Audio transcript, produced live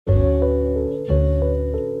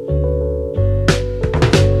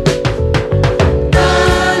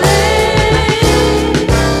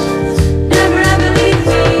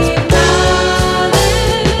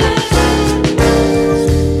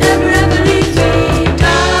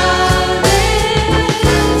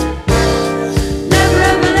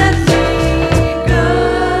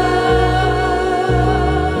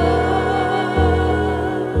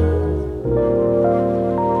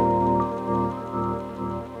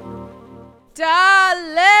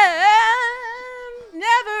Darling, never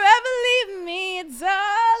ever leave me,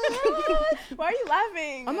 darling. Why are you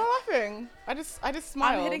laughing? I'm not laughing. I just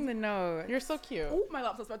smiled. I'm hitting the note. You're so cute. Oh, my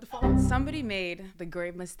laptop's about to fall. Somebody made the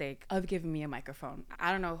grave mistake of giving me a microphone.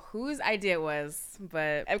 I don't know whose idea it was,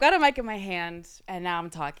 but I've got a mic in my hand, and now I'm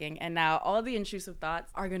talking, and now all the intrusive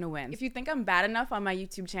thoughts are gonna win. If you think I'm bad enough on my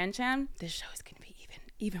YouTube Chan, this show is gonna be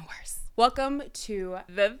even worse. Welcome to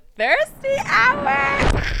the Thirsty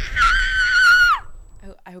Hour.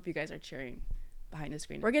 I hope you guys are cheering behind the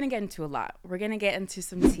screen. We're gonna get into a lot. We're gonna get into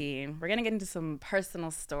some tea. We're gonna get into some personal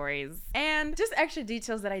stories and just extra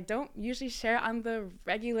details that I don't usually share on the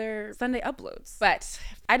regular Sunday uploads. But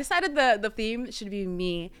I decided the theme should be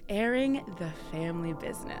me airing the family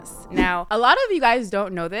business. Now, a lot of you guys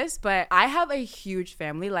don't know this, but I have a huge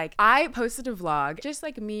family. Like, I posted a vlog, just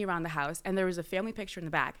like me around the house, and there was a family picture in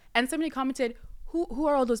the back. And somebody commented, who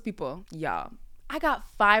are all those people? Y'all, I got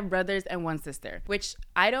 5 brothers and 1 sister, which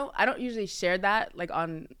I don't usually share that like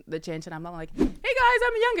on the channel. I'm not like, hey guys,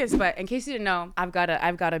 I'm the youngest. But in case you didn't know, I've got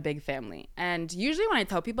a big family. And usually when I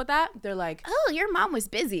tell people that, they're like, oh, your mom was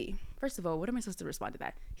busy. First of all, what am I supposed to respond to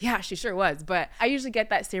that? Yeah, she sure was. But I usually get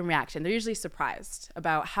that same reaction. They're usually surprised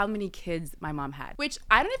about how many kids my mom had, which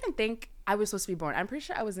I don't even think I was supposed to be born. I'm pretty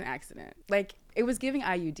sure I was an accident. Like, it was giving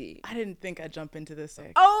IUD. I didn't think I'd jump into this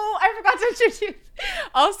thing. Oh, I forgot to introduce.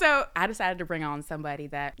 Also, I decided to bring on somebody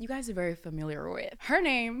that you guys are very familiar with. Her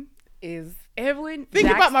name is Evelyn Think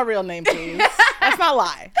Jackson. about my real name, please. Let's not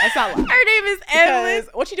lie. Her name is Evelyn. Because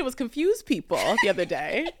what she did was confuse people the other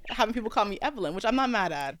day, having people call me Evelyn, which I'm not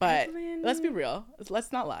mad at. But Evelyn. let's be real.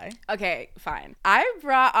 Let's not lie. Okay, fine. I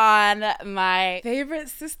brought on my favorite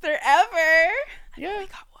sister ever. Yeah. We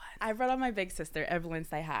got one. I brought on my big sister, Evelyn.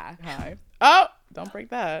 Say hi. Hi. Oh, don't break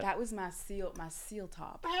that. That was my seal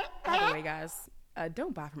top. By the way, guys,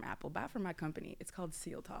 don't buy from Apple. Buy from my company. It's called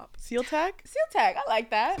Seal Top. Seal Tech? Seal Tech. I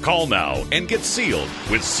like that. Call now and get sealed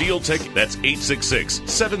with SealTech. That's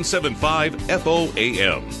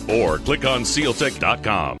 866-775-FOAM. Or click on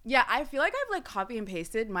SealTech.com. Yeah, I feel like I've like copy and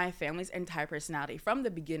pasted my family's entire personality from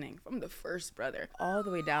the beginning, from the first brother, all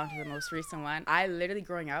the way down to the most recent one. I literally,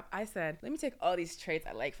 growing up, I said, let me take all these traits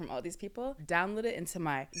I like from all these people, download it into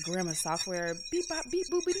my grandma software, beep bop, beep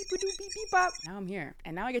boop, beep boop, beep beep bop. Now I'm here.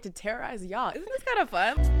 And now I get to terrorize y'all. Isn't this kind of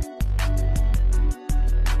fun?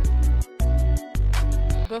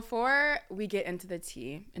 Before we get into the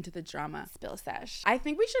tea, into the drama spill sesh, I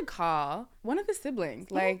think we should call one of the siblings.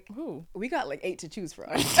 Like, Who? we got like 8 to choose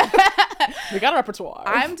from. We got a repertoire.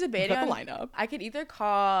 I'm debating Got on the lineup. I could either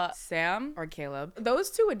call Sam or Caleb. Those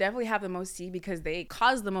two would definitely have the most tea because they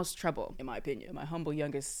caused the most trouble, in my opinion. My humble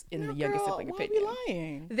youngest, in the youngest sibling why opinion. Are we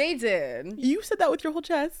lying? They did. You said that with your whole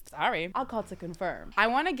chest. Sorry. I'll call to confirm. I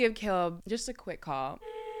want to give Caleb just a quick call.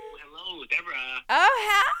 Hello, Deborah.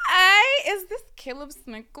 Oh, hi. Is this Caleb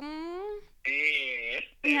Snickum? Hey,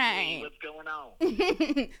 Hi. what's going on?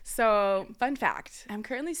 So, fun fact. I'm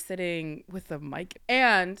currently sitting with a mic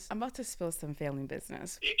and I'm about to spill some family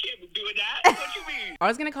business. You can't be doing that. What you mean? I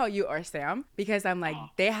was gonna call you or Sam because I'm like,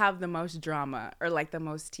 they have the most drama or like the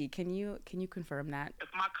most tea. Can you confirm that? If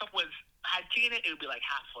my cup was had tea in it, it would be like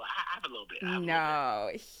half full. I have a little bit.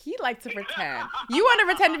 No, he likes to pretend. You want to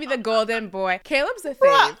pretend to be the golden boy. Caleb's a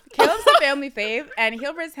fave. Caleb's a family fave, and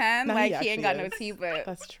he'll pretend No, like he he ain't got actually no is. tea, but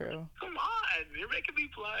That's true. Come on, you're making me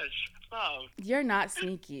blush. Love. you're not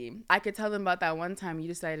sneaky. I could tell them about that one time you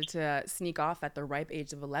decided to sneak off at the ripe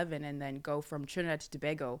age of 11 and then go from Trinidad to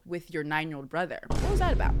Tobago with your 9-year-old brother. What was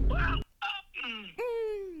that about? Well,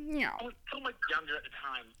 Yeah. I was so much younger at the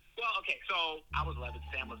time. Well, okay, so I was 11,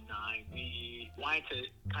 Sam was 9. We wanted to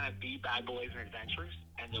kind of be bad boys and adventurers,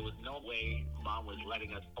 and there was no way Mom was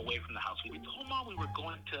letting us away from the house. We told Mom we were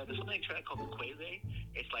going to, there's something in Trinidad called the Quaze.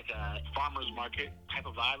 It's like a farmer's market type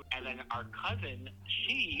of vibe. And then our cousin,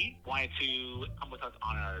 she wanted to come with us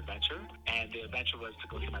on our adventure, and the adventure was to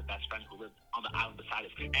go see my best friend who lived on the island beside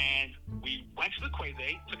us. And we went to the Quaze,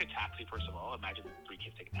 took a taxi, first of all. Imagine 3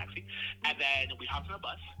 kids take a taxi. And then we hopped on a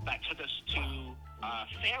bus that took us to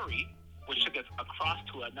ferry, which took us across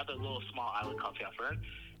to another little small island called Fern.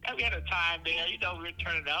 And we had a time there, we were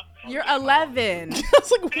turning up. You're 11. I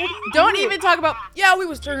was like, what are you Don't doing? even talk about, yeah, we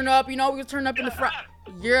was turning up, we was turning up in the front.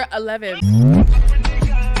 You're 11. What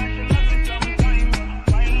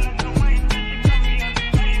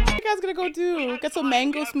you guys gonna go do? Get some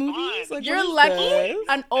mango smoothies? Like, You're what is lucky this?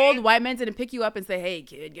 an old white man didn't pick you up and say, hey,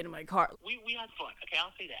 kid, get in my car. We had fun, okay?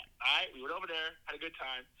 I'll say that. All right, we went over there, had a good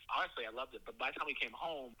time. Honestly, I loved it. But by the time we came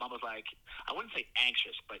home, Mom was like, I wouldn't say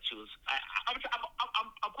anxious, but she was. I'm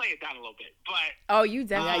quite playing it down a little bit, but Oh, you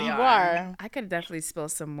definitely you are. are. I could definitely spill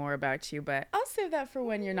some more about you, but I'll save that for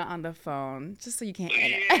when you're not on the phone, just so you can't yeah,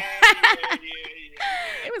 edit. yeah.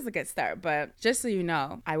 It was a good start, but just so you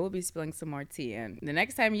know, I will be spilling some more tea. And the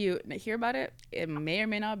next time you hear about it, it may or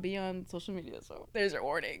may not be on social media. So there's your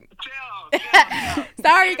warning. Chill.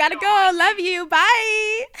 Sorry, gotta go. Love you.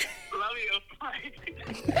 Bye. Love you.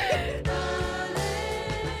 Bye.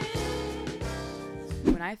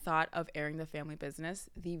 When I thought of airing the family business,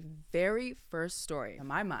 the very first story in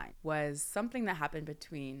my mind was something that happened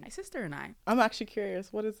between my sister and I. I'm actually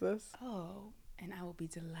curious. What is this? Oh, and I will be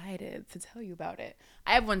delighted to tell you about it.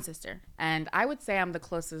 I have one sister, and I would say I'm the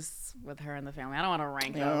closest with her in the family. I don't want to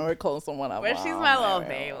rank No, them. we're close on one. But she's my little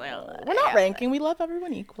baby. We're not ranking. We love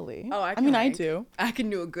everyone equally. Oh, I mean, rank. I do. I can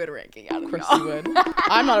do a good ranking out Of of course y'all. you would.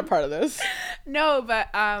 I'm not a part of this. No, but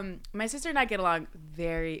my sister and I get along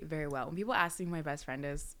very, very well. When people ask me who my best friend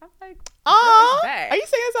is, I'm like, Oh, "Girl, bae." are you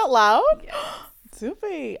saying this out loud? Yes.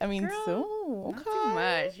 Soupy. I mean, Girl, so okay. Not too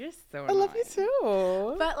much. You're so I love you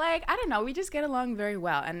annoying. too. But like, I don't know, we just get along very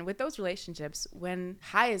well. And with those relationships, when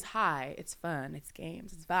high is high, it's fun, it's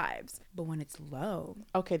games, it's vibes. But when it's low,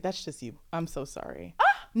 Okay, that's just you. I'm so sorry.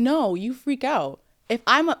 Ah! No, you freak out. If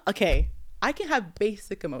okay, I can have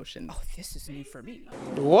basic emotions. this is new for me.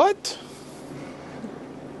 What?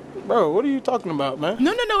 Bro, what are you talking about, man?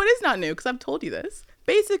 No, it is not new because I've told you this.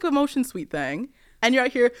 Basic emotion, sweet thing. And you're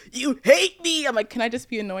out here, you hate me. I'm like, can I just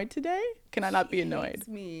be annoyed today? Can I not be annoyed? It's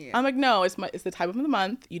me. I'm like, no, it's the time of the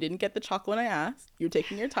month. You didn't get the chocolate when I asked. You're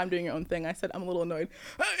taking your time doing your own thing. I said, I'm a little annoyed.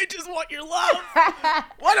 I just want your love.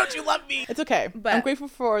 Why don't you love me? It's okay. But- I'm grateful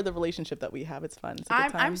for the relationship that we have. It's fun. It's a good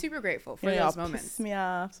I'm time. super grateful for You know, those y'all moments. piss me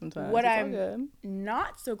off sometimes. What It's all I'm good.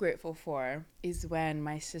 not so grateful for is when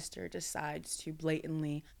my sister decides to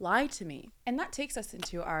blatantly lie to me. And that takes us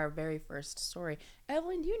into our very first story.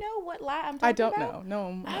 Evelyn, do you know what lie I'm talking I don't about?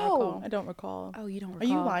 know. No, Oh. I don't recall. Oh, you don't Are recall?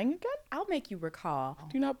 you lying again? I'll make you recall.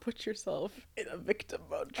 Do not put yourself in a victim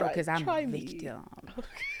mode. Try, Because I'm try a me. victim.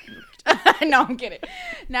 No, I'm kidding.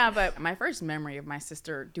 Nah, but my first memory of my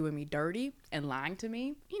sister doing me dirty and lying to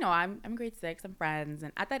me, you know, I'm grade 6, I'm friends,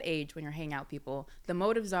 and at that age when you're hanging out with people, the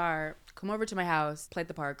motives are come over to my house, play at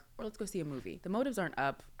the park, or let's go see a movie. The motives aren't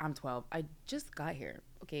up. I'm 12. I just got here.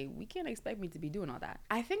 Okay, we can't expect me to be doing all that.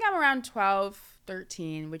 I think I'm around 12,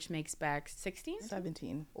 13, which makes back 16?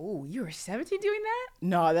 17. Oh, you were 17 doing that?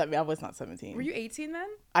 No, I was not 17. Were you 18 then?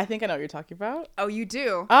 I think I know what you're talking about. Oh, you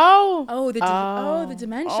do? Oh. The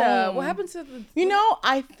dementia. What happened to the... You know,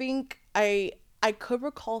 I think I could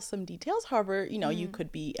recall some details. However, you know, you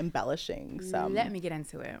could be embellishing some. Let me get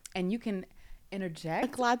into it. And you can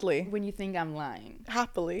interject Gladly. when you think I'm lying.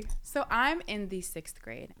 Happily. So I'm in the 6th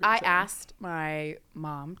grade. I asked my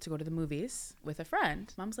mom to go to the movies with a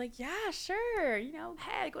friend. Mom's like, yeah, sure. You know,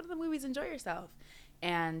 hey, go to the movies, enjoy yourself.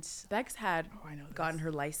 And Bex had gotten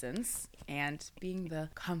her license, and being the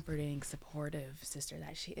comforting, supportive sister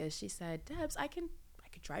that she is, she said, Debs, I could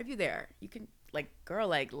drive you there. You can, like, girl,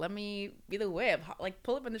 like, let me be the whip. Like,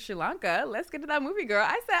 pull up into Sri Lanka. Let's get to that movie, girl.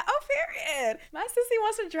 I said, oh, period. My sissy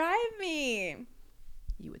wants to drive me.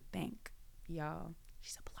 You would think, y'all,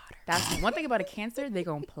 she's a plotter. That's one thing about a Cancer, they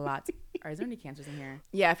gonna plot. All right, is there any Cancers in here?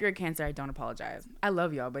 Yeah, if you're a Cancer, I don't apologize. I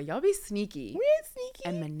love y'all, but y'all be sneaky We ain't sneaky.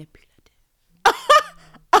 and manipulative.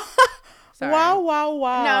 Sorry. Wow.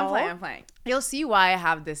 No, I'm playing. You'll see why I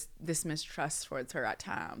have this mistrust towards her at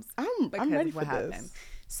times. I'm ready of what for this.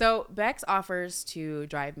 So Bex offers to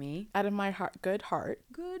drive me. Out of my good heart.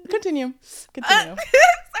 Good. Continue. Sorry.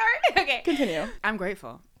 Okay. Continue. I'm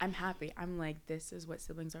grateful. I'm happy. I'm like, this is what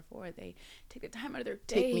siblings are for. They take the time out of their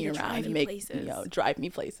day Take me to around drive and you make places. drive me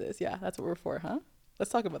places. Yeah, that's what we're for, huh? Let's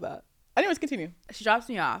talk about that. Anyways, continue. She drops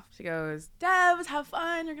me off. She goes, Debs, have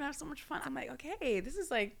fun. You're going to have so much fun. I'm like, okay, this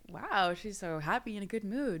is like, wow, she's so happy, in a good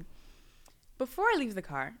mood. Before I leave the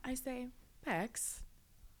car, I say, Bex,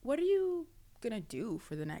 what are you going to do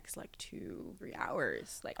for the next like 2-3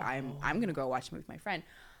 hours? Like, I'm going to go watch a movie with my friend.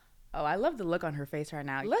 Oh, I love the look on her face right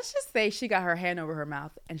now. Let's just say she got her hand over her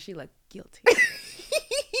mouth and she looked guilty.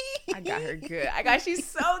 I got her good. She's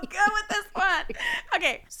so good with this one.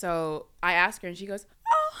 Okay, so I ask her and she goes,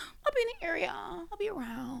 oh, I'll be in the area. I'll be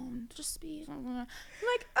around. Just be. I'm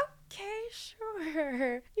like, okay,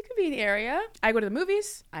 sure. You can be in the area. I go to the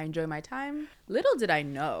movies. I enjoy my time. Little did I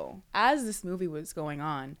know, as this movie was going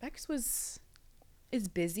on, Bex is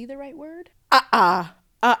busy the right word?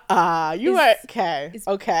 You are okay. Is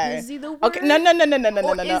Okay. busy the Okay. word? No.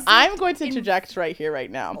 Or is it I'm going to interject right here,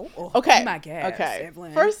 right now. Oh, Okay. be my guest, Okay.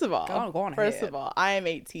 Evelyn. First of all, Go on ahead. I am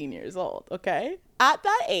 18 years old. Okay. At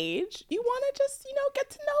that age, you want to just, get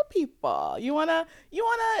to know people. You want to,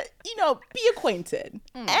 be acquainted.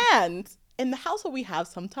 And in the household we have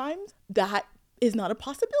sometimes, that is not a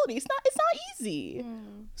possibility. It's not easy.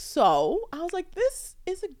 So I was like, this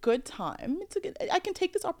is a good time. I can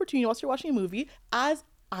take this opportunity whilst you're watching a movie, as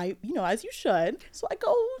you should. So I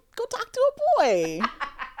go talk to a boy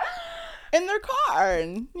in their car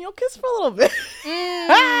and, kiss for a little bit.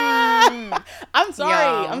 I'm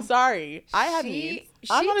sorry. I have needs.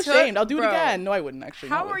 I'm not ashamed. I'll do it again. No, I wouldn't actually.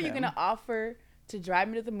 How are you going to offer to drive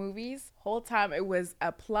me to the movies? Whole time it was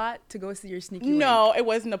a plot to go see your sneaky link. No, it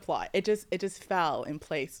wasn't a plot. It just fell in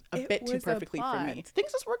place a bit too perfectly for me.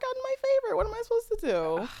 Things just work out in my favor. What am I supposed to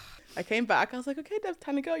do? I came back. I was like, okay, Dev,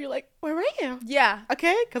 time to go. You're like, where are you? Yeah.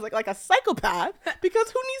 Okay? Because like a psychopath.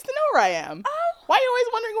 Because who needs to know where I am? Why are you always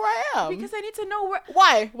wondering where I am? Because I need to know where.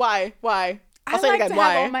 Why? I'll say I it like again. to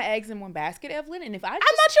Why? have all my eggs in one basket, Evelyn. And if I'm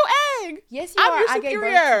not your egg. Yes, you I'm are. your I gave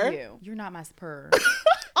superior. birth to you. You're not my spur.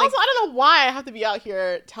 Also, I don't know why I have to be out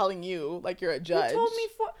here telling you like you're a judge. You told me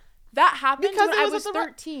that happened because when I was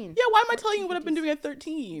 13. Yeah, why am I telling you what I've been doing at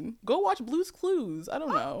 13? Go watch Blue's Clues. I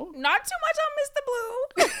don't know. Not too much on Mr.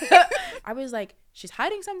 Blue. I was like, she's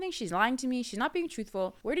hiding something. She's lying to me. She's not being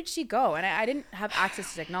truthful. Where did she go? And I didn't have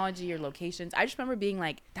access to technology or locations. I just remember being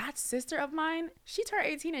like, that sister of mine, she turned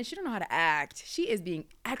 18 and she don't know how to act. She is being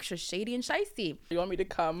extra shady and shysty. You want me to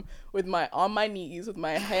come on my knees with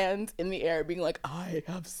my hands in the air being like, I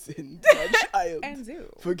have sinned, my child. And do.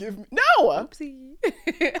 Forgive me. No! Oopsie.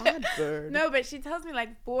 Bird. No, but she tells me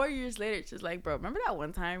like 4 years later, she's like, bro, remember that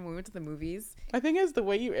one time we went to the movies? I think it's the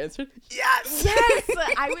way you answered. Yes! Yes!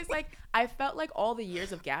 I was like, I felt like all the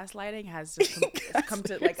years of gaslighting has just come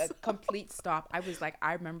to like a complete stop. I was like,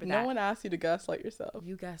 I remember that. No one asked you to gaslight yourself.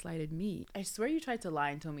 You gaslighted me. I swear you tried to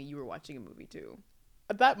lie and tell me you were watching a movie too.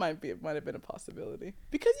 That might have been a possibility.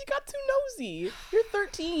 Because you got too nosy. You're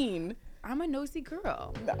 13. I'm a nosy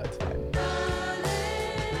girl. No, it's fine.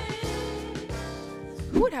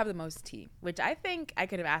 Who would have the most tea? Which I think I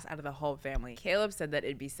could have asked out of the whole family. Caleb said that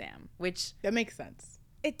it'd be Sam, which... That makes sense.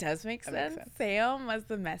 It does make sense. Makes sense. Sam was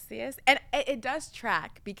the messiest. And it does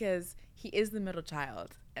track because he is the middle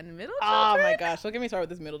child. And middle children... Oh my gosh, don't get me started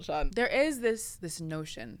with this middle child. There is this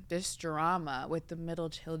notion, this drama with the middle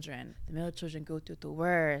children. The middle children go through the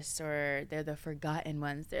worst, or they're the forgotten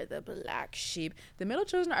ones. They're the black sheep. The middle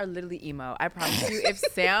children are literally emo. I promise you, if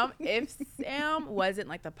Sam wasn't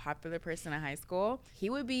like the popular person in high school, he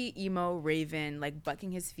would be emo Raven, like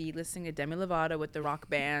bucking his feet, listening to Demi Lovato with the rock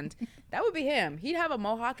band. That would be him. He'd have a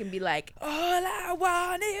mohawk and be like, all I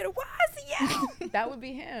wanted was you. That would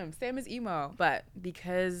be him. Sam is emo. But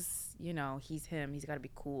because he's him, he's got to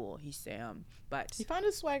be cool. He's Sam. But He found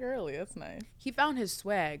his swag early. That's nice. he found his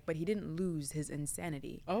swag, but he didn't lose his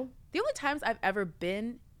insanity. Oh? The only times I've ever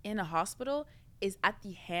been in a hospital is at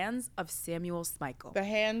the hands of Samuel Smikle. The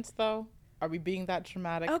hands, though? Are we being that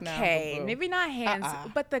dramatic now? Okay, Boo-boo? maybe not hands,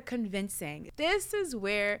 but the convincing. This is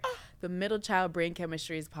where the middle child brain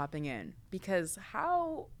chemistry is popping in. Because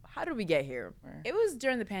how did we get here? It was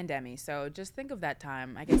during the pandemic, so just think of that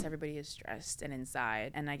time. I guess everybody is stressed and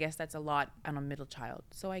inside, and I guess that's a lot on a middle child.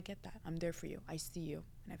 So I get that. I'm there for you. I see you,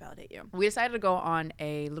 and I validate you. We decided to go on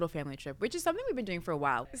a little family trip, which is something we've been doing for a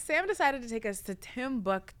while. Sam decided to take us to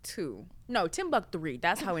Timbuktu. No, Timbuktu.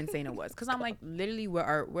 That's how insane it was. Because I'm like, literally, where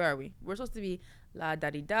are we? We're supposed to be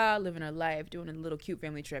la-da-di-da, living our life, doing a little cute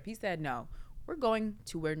family trip. He said, no, we're going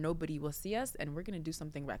to where nobody will see us, and we're going to do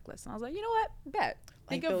something reckless. And I was like, you know what? Bet.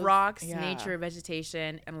 Think of rocks, nature,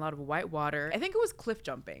 vegetation, and a lot of white water. I think it was cliff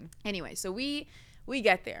jumping. Anyway, so we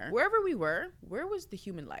get there. Wherever we were, where was the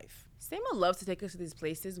human life? Samuel loves to take us to these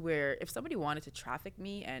places where if somebody wanted to traffic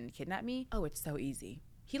me and kidnap me, oh, it's so easy.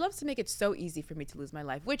 He loves to make it so easy for me to lose my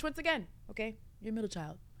life, which once again, okay, you're a middle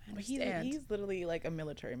child. But he's literally like a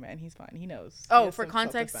military man. He's fine. He knows. Oh, for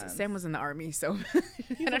context, Sam was in the army, so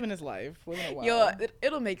he's living his life.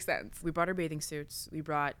 It'll make sense. We brought our bathing suits.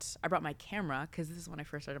 I brought my camera because this is when I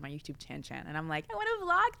first started my YouTube chan, and I'm like, I want to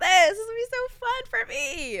vlog this. This will be so fun for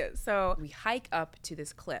me. So we hike up to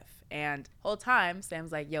this cliff, and whole time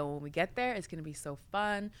Sam's like, yo, when we get there, it's gonna be so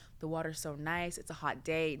fun. The water's so nice. It's a hot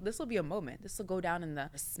day. This will be a moment. This will go down in the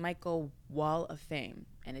Smikle Wall of Fame.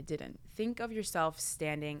 And it didn't. Think of yourself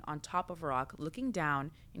standing on top of a rock, looking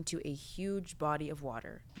down into a huge body of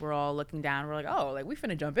water. We're all looking down. We're like, oh, like we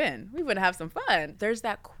finna jump in. We finna have some fun. There's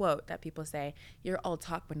that quote that people say, you're all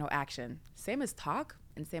talk but no action. Sam is talk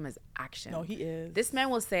and Sam is action. No, he is. This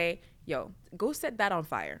man will say, yo, go set that on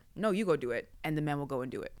fire. No, you go do it. And the man will go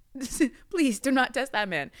and do it. Please do not test that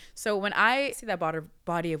man. So when I see that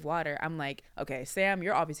body of water, I'm like, okay, Sam,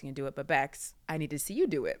 you're obviously gonna do it, but Bex, I need to see you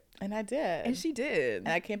do it. And I did. And she did. And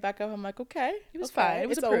I came back up. I'm like, okay. It was okay, fine. It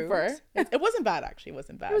was it's approved. over. It wasn't bad, actually. It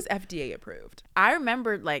wasn't bad. It was FDA approved. I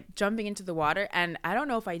remember like jumping into the water, and I don't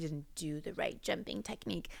know if I didn't do the right jumping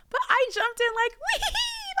technique, but I jumped in like, wee,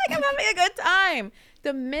 like I'm having a good time.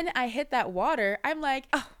 The minute I hit that water, I'm like,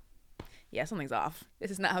 oh, yeah, something's off.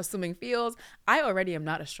 This is not how swimming feels. I already am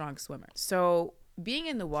not a strong swimmer. So being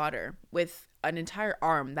in the water with an entire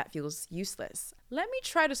arm that feels useless. Let me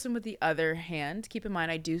try to swim with the other hand. Keep in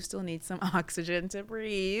mind, I do still need some oxygen to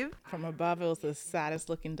breathe. From above, it was the saddest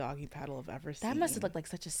looking doggy paddle I've ever seen. That must have looked like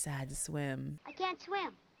such a sad swim. I can't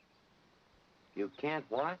swim. You can't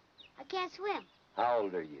what? I can't swim. How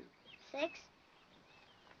old are you? 6.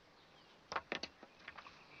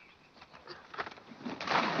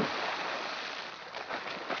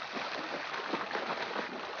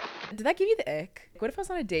 Did that give you the ick? What if I was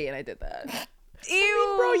on a date and I did that?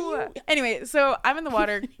 Ew. bro, Anyway, so I'm in the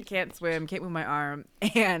water, can't swim, can't move my arm,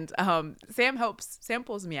 and Sam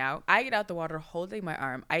pulls me out. I get out the water holding my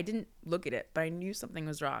arm. I didn't look at it, but I knew something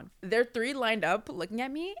was wrong. They're 3 lined up looking at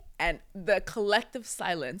me, and the collective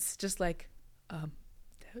silence, just like,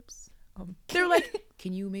 Debs? They're like,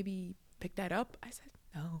 can you maybe pick that up? I said,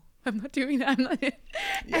 no. I'm not doing that. I'm not.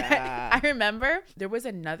 Yeah. I remember there was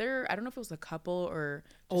another, I don't know if it was a couple or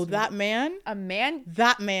Oh, that man? a man.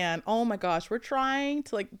 That man. Oh my gosh. We're trying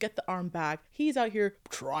to like get the arm back. He's out here.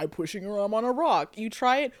 Try pushing your arm on a rock. You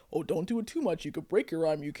try it. Oh, don't do it too much. You could break your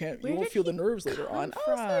arm. You can't. Where You won't did feel the he nerves later on.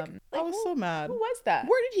 come from? I was so mad. Who was that?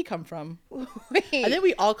 Where did he come from? Wait. And then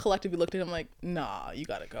we all collectively looked at him like, nah, you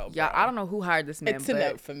gotta go. Yeah, bro. I don't know who hired this man. It's a but-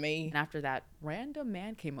 note for me. And after that, random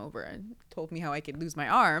man came over and told me how I could lose my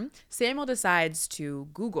arm. Samuel decides to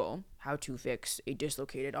Google how to fix a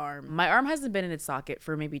dislocated arm. My arm hasn't been in its socket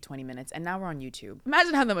for maybe 20 minutes, and now we're on YouTube.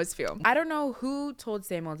 Imagine how that must feel. I don't know who told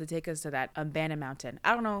Samuel to take us to that abandoned mountain.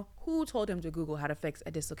 I don't know who told him to Google how to fix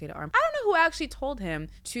a dislocated arm. I don't know who actually told him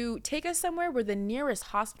to take us somewhere where the nearest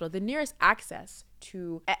hospital, the nearest access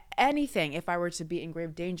to anything, if I were to be in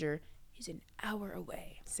grave danger, is an hour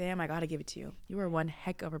away. Sam, I gotta give it to you. You are one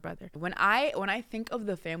heck of a brother. When I think of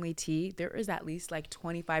the family tea, there is at least like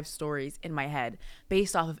 25 stories in my head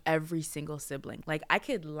based off of every single sibling. Like I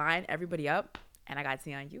could line everybody up, and I got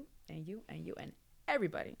tea on you and you and you and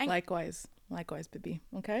everybody. And Likewise, baby.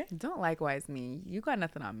 Okay. don't likewise me. You got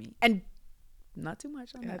nothing on me, and not too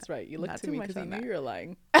much on that. That's right. You looked Not to too me much because you on knew that. you were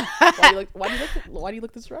lying. Why do you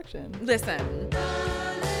look this direction? Listen.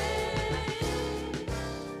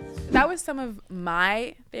 That was some of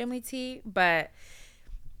my family tea, but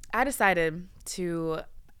I decided to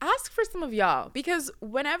ask for some of y'all because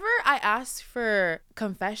whenever I ask for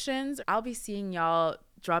confessions, I'll be seeing y'all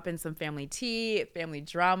drop in some family tea, family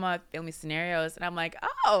drama, family scenarios, and I'm like,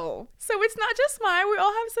 oh, so it's not just mine. We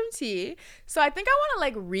all have some tea. So I think I want to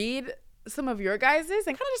like read some of your guys's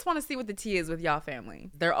and kind of just want to see what the tea is with y'all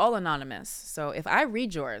family. They're all anonymous. So if I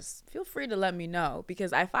read yours, feel free to let me know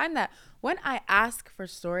because I find that when I ask for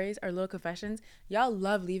stories or little confessions, y'all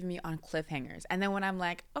love leaving me on cliffhangers. And then when I'm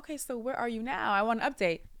like, okay, so where are you now? I want an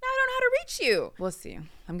update. Now I don't know how to reach you. We'll see.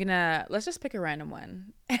 Let's just pick a random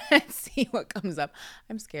one and see what comes up.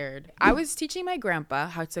 I'm scared. I was teaching my grandpa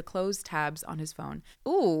how to close tabs on his phone.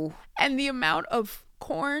 Ooh. And the amount of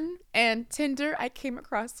corn and Tinder I came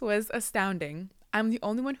across was astounding. I'm the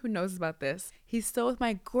only one who knows about this. He's still with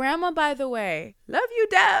my grandma, by the way. Love you,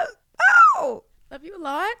 Deb. Oh, love you a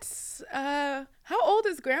lot. How old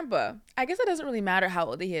is grandpa? I guess it doesn't really matter how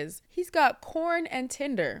old he is. He's got corn and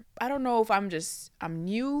Tinder. I don't know if I'm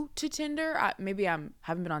new to Tinder. Maybe I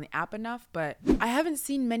haven't been on the app enough, but I haven't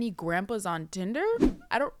seen many grandpas on Tinder.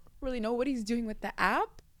 I don't really know what he's doing with the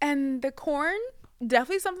app. And the corn,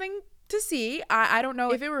 definitely something to see. I don't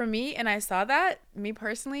know if it were me and I saw that, me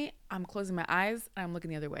personally, I'm closing my eyes and I'm looking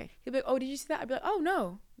the other way. He'd be like, oh, did you see that? I'd be like, oh,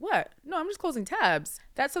 no. What? No, I'm just closing tabs.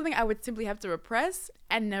 That's something I would simply have to repress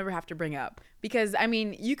and never have to bring up. Because, I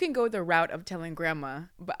mean, you can go the route of telling grandma,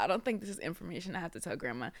 but I don't think this is information I have to tell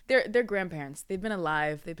grandma. They're grandparents. They've been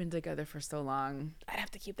alive. They've been together for so long. I'd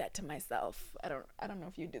have to keep that to myself. I don't know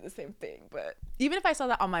if you do the same thing, but even if I saw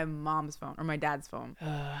that on my mom's phone or my dad's phone,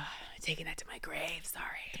 taking that to my grave,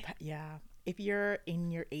 sorry. Yeah. If you're in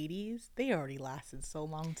your 80s, they already lasted so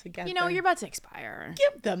long together. You know, you're about to expire.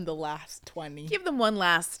 Give them the last 20. Give them one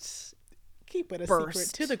last. Keep it a burst.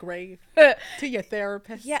 secret to the grave, to your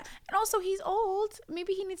therapist. Yeah. And also, he's old.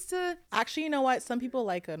 Maybe he needs to. Actually, you know what? Some people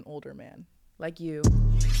like an older man. Like you.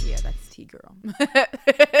 Yeah, that's T-girl.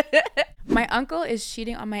 My uncle is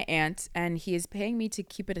cheating on my aunt, and he is paying me to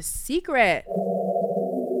keep it a secret.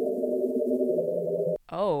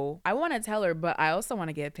 Oh, I want to tell her, but I also want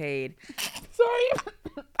to get paid.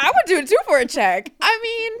 Sorry. I would do it too for a check. I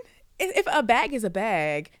mean, if a bag is a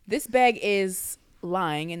bag, this bag is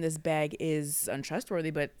lying and this bag is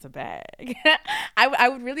untrustworthy, but it's a bag. I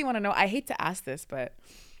would really want to know. I hate to ask this, but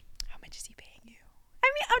how much is he paying you? I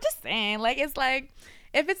mean, I'm just saying, like, it's like,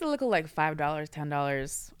 if it's a little like $5,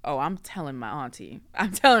 $10, oh, I'm telling my auntie.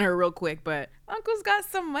 I'm telling her real quick, but uncle's got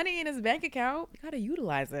some money in his bank account. You gotta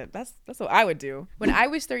utilize it. That's what I would do. When I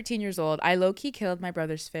was 13 years old, I low-key killed my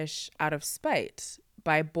brother's fish out of spite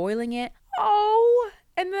by boiling it. Oh,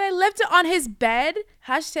 and then I left it on his bed.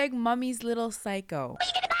 Hashtag mummy's little psycho.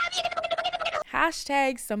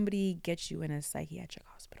 Hashtag somebody get you in a psychiatric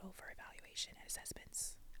hospital for evaluation and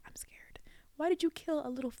assessments. I'm scared. Why did you kill a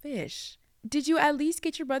little fish? Did you at least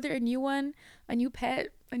get your brother a new one, a new pet,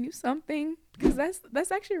 a new something? Because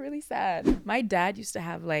that's actually really sad. My dad used to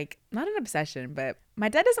have like, not an obsession, but my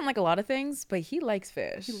dad doesn't like a lot of things, but he likes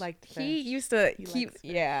fish. He liked fish. He used to He keep, likes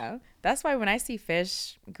fish. yeah. That's why when I see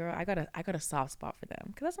fish, girl, I got a soft spot for them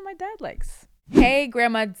because that's what my dad likes. Hey,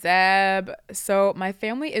 Grandma Deb. So my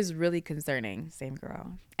family is really concerning. Same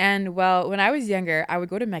girl. And well, when I was younger, I would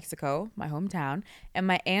go to Mexico, my hometown, and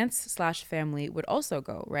my aunts / family would also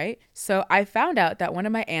go, right? So I found out that one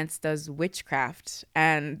of my aunts does witchcraft,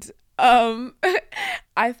 and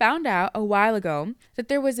I found out a while ago that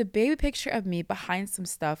there was a baby picture of me behind some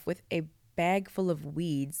stuff with a bag full of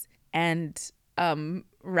weeds and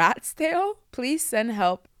rat's tail. Please send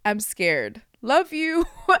help. I'm scared. Love you.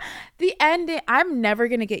 The ending, I'm never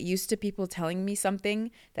going to get used to people telling me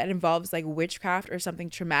something that involves like witchcraft or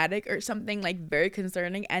something traumatic or something like very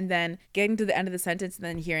concerning, and then getting to the end of the sentence and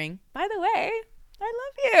then hearing, by the way, I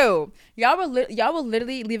love you. Y'all will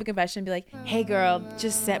literally leave a confession and be like, hey girl,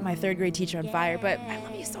 just set my 3rd grade teacher on fire, but I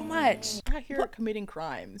love you so much. I'm not here committing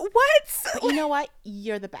crimes. What? But you know what?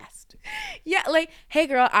 You're the best. Yeah, like, hey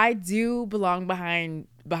girl, I do belong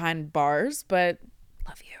behind bars, but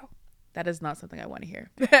love you. That is not something I want to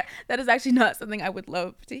hear. That is actually not something I would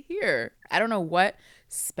love to hear. I don't know what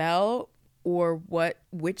spell or what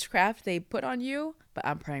witchcraft they put on you, but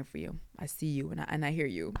I'm praying for you. I see you and I hear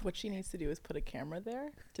you. What she needs to do is put a camera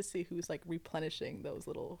there to see who's like replenishing those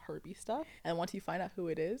little Herbie stuff. And once you find out who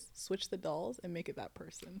it is, switch the dolls and make it that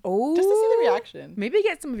person. Oh, Just to see the reaction. Maybe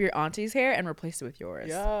get some of your auntie's hair and replace it with yours.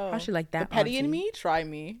 Yo. How she like that? The petty auntie? in me? Try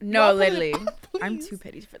me. No, Y'all literally. please. I'm too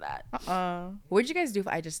petty for that. Uh-uh. What would you guys do if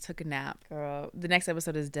I just took a nap? Girl, the next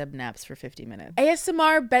episode is Deb naps for 50 minutes.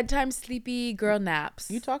 ASMR bedtime sleepy girl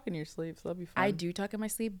naps. You talk in your sleep, so that'll be fun. I do talk in my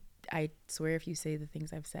sleep. I swear if you say the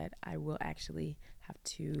things I've said, I will actually have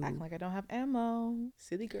to Act like I don't have ammo.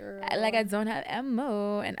 Silly girl. like I don't have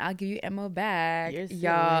ammo, and I'll give you ammo back. You're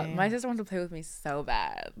Y'all, silly. my sister wants to play with me so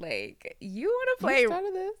bad. Like, you want to You play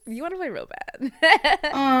started this. you want to play real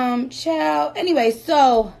bad. Child. Anyway,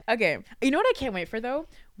 so Okay. You know what I can't wait for though?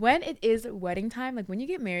 When it is wedding time, like when you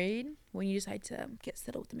get married, when you decide to get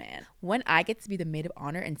settled with the man, when I get to be the maid of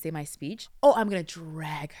honor and say my speech, oh, I'm going to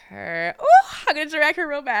drag her. Oh, I'm going to drag her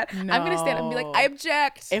real bad. I'm going to stand up and be like, No. I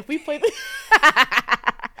object. If we play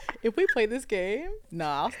if we play this game,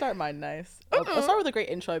 I'll start mine nice. I'll start with a great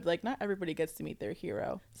intro. I'd be like, not everybody gets to meet their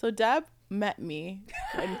hero. So Deb met me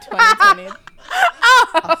in 2020.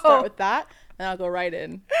 I'll start with that, and I'll go right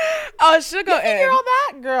in. Oh, she'll go in. Hear all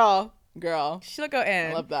that, girl. She'll go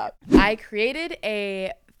in. I love that. I created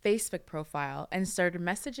a Facebook profile and started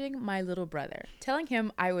messaging my little brother, telling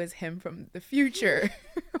him I was him from the future.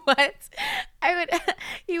 What?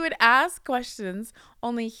 He would ask questions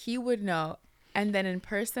only he would know. And then in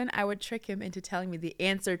person, I would trick him into telling me the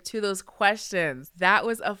answer to those questions. That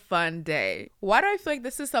was a fun day. Why do I feel like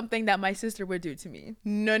this is something that my sister would do to me?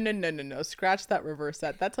 No. Scratch that, reverse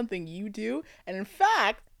that. That's something you do. And in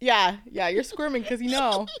fact, yeah, you're squirming because you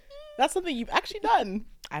know that's something you've actually done.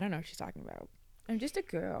 I don't know what she's talking about. I'm just a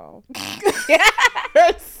girl.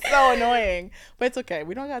 It's so annoying, but it's okay.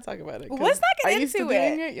 We don't gotta talk about it. 'cause Let's not get I used to into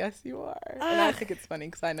doing it. it. Yes, you are. And I think it's funny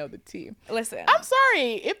because I know the tea. Listen. I'm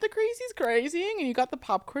sorry if the crazy's crazying and you got the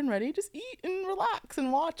popcorn ready. Just eat and relax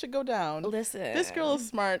and watch it go down. Listen. This girl is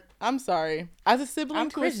smart. I'm sorry. As a sibling I'm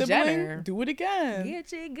to Kris a sibling, Jenner. do it again.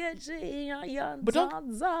 But don't-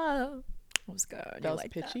 What was good? That was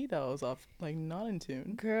pitchy. That was off, like not in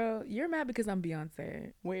tune. Girl, you're mad because I'm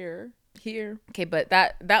Beyonce. Where? Here. Okay, but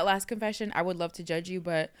that last confession, I would love to judge you,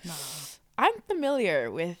 but I'm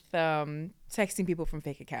familiar with texting people from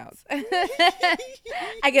fake accounts.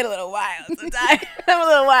 I get a little wild sometimes. I'm a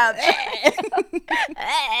little wild.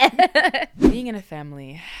 Being in a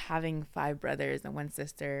family, having 5 brothers and 1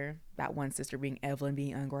 sister, that one sister being Evelyn,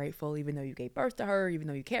 being ungrateful, even though you gave birth to her, even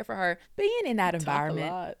though you care for her, being in that Talk a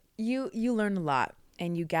environment, lot. you learn a lot.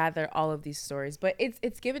 And you gather all of these stories, but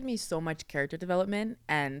it's given me so much character development,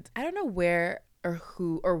 and I don't know where or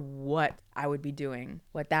who or what I would be doing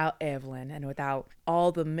without Evelyn and without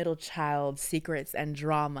all the middle child secrets and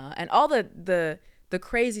drama and all the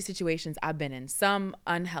crazy situations I've been in. Some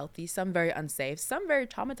unhealthy, some very unsafe, some very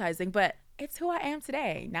traumatizing, but it's who I am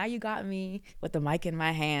today. Now you got me with the mic in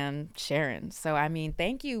my hand sharing. So, I mean,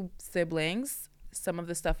 thank you, siblings. Some of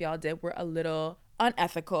the stuff y'all did were a little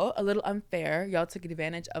unethical, a little unfair. Y'all took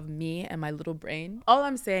advantage of me and my little brain. All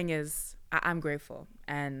I'm saying is I'm grateful,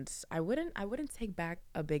 and I wouldn't take back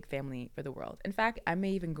a big family for the world. In fact, I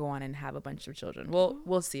may even go on and have a bunch of children.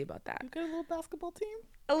 We'll see about that. You got a little basketball team?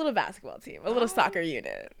 A little basketball team, a little soccer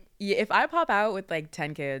unit. Yeah, if I pop out with like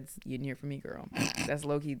 10 kids, you didn't hear from me, girl. That's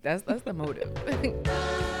low-key, that's the motive.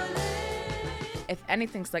 If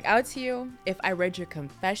anything stuck out to you, if I read your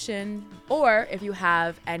confession, or if you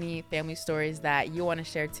have any family stories that you want to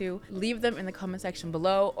share too, leave them in the comment section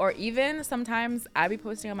below, or even sometimes I'll be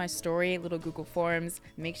posting on my story, little Google Forms.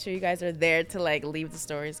 Make sure you guys are there to like leave the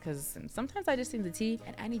stories, because sometimes I just need the tea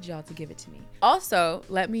and I need y'all to give it to me. Also,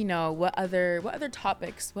 let me know what other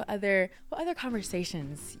topics, what other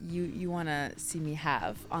conversations you want to see me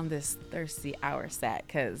have on this Thirsty Hour set,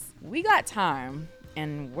 because we got time.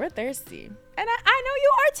 And we're thirsty. And I know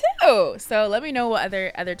you are too. So let me know what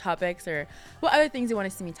other topics or what other things you want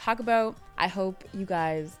to see me talk about. I hope you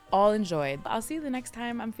guys all enjoyed. I'll see you the next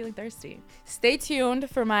time I'm feeling thirsty. Stay tuned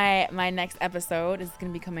for my next episode. It's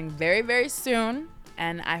going to be coming very, very soon.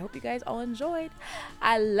 And I hope you guys all enjoyed.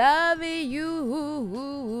 I love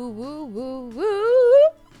you.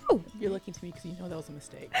 You're looking to me because you know that was a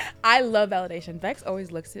mistake. I love validation. Vex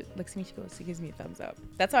always looks at me. She gives me a thumbs up.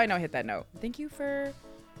 That's how I know I hit that note. Thank you for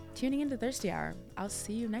tuning into Thirsty Hour. I'll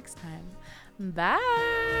see you next time. Bye.